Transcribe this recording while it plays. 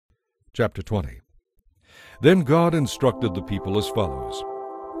Chapter 20. Then God instructed the people as follows.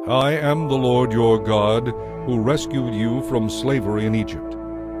 I am the Lord your God, who rescued you from slavery in Egypt.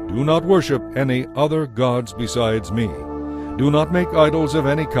 Do not worship any other gods besides me. Do not make idols of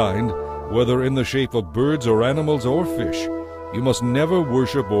any kind, whether in the shape of birds or animals or fish. You must never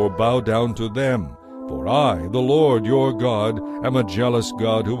worship or bow down to them. For I, the Lord your God, am a jealous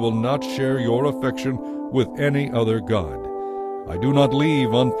God who will not share your affection with any other god. I do not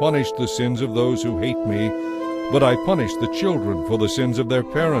leave unpunished the sins of those who hate me, but I punish the children for the sins of their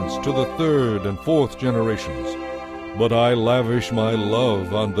parents to the third and fourth generations. But I lavish my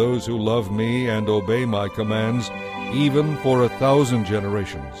love on those who love me and obey my commands, even for 1,000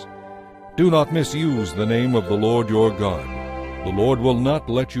 generations. Do not misuse the name of the Lord your God. The Lord will not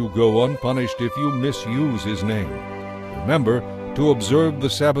let you go unpunished if you misuse his name. Remember to observe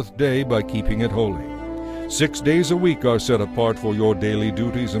the Sabbath day by keeping it holy. 6 days a week are set apart for your daily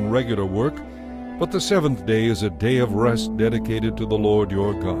duties and regular work, but the seventh day is a day of rest dedicated to the Lord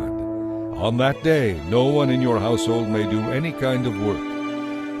your God. On that day no one in your household may do any kind of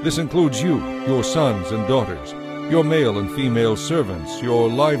work. This includes you, your sons and daughters, your male and female servants, your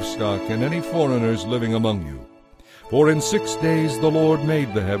livestock, and any foreigners living among you. For in 6 days the Lord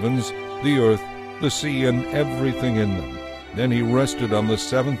made the heavens, the earth, the sea, and everything in them. Then he rested on the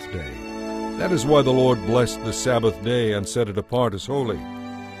seventh day. That is why the Lord blessed the Sabbath day and set it apart as holy.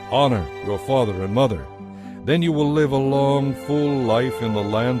 Honor your father and mother. Then you will live a long, full life in the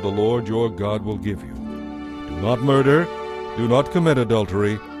land the Lord your God will give you. Do not murder. Do not commit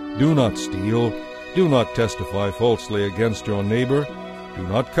adultery. Do not steal. Do not testify falsely against your neighbor. Do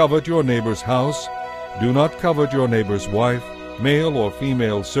not covet your neighbor's house. Do not covet your neighbor's wife, male or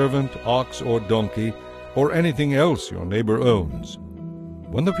female servant, ox or donkey, or anything else your neighbor owns.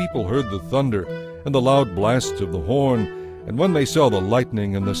 When the people heard the thunder and the loud blasts of the horn, and when they saw the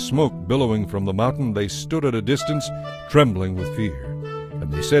lightning and the smoke billowing from the mountain, they stood at a distance, trembling with fear.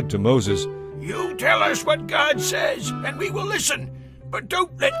 And they said to Moses, You tell us what God says, and we will listen, but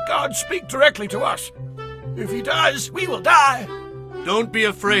don't let God speak directly to us. If he does, we will die. Don't be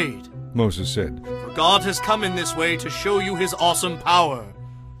afraid, Moses said, for God has come in this way to show you his awesome power.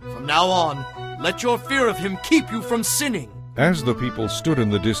 From now on, let your fear of him keep you from sinning. As the people stood in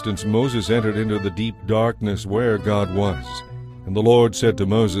the distance, Moses entered into the deep darkness where God was. And the Lord said to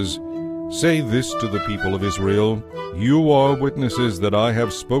Moses, Say this to the people of Israel, You are witnesses that I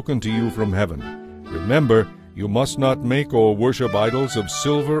have spoken to you from heaven. Remember, you must not make or worship idols of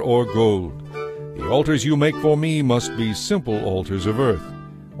silver or gold. The altars you make for me must be simple altars of earth.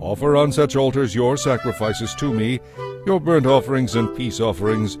 Offer on such altars your sacrifices to me, your burnt offerings and peace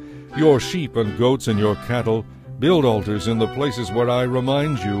offerings, your sheep and goats and your cattle. Build altars in the places where I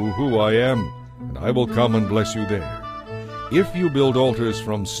remind you who I am, and I will come and bless you there. If you build altars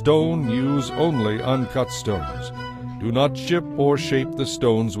from stone, use only uncut stones. Do not chip or shape the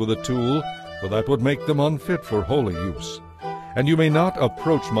stones with a tool, for that would make them unfit for holy use. And you may not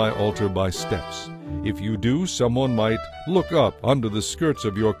approach my altar by steps. If you do, someone might look up under the skirts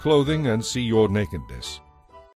of your clothing and see your nakedness.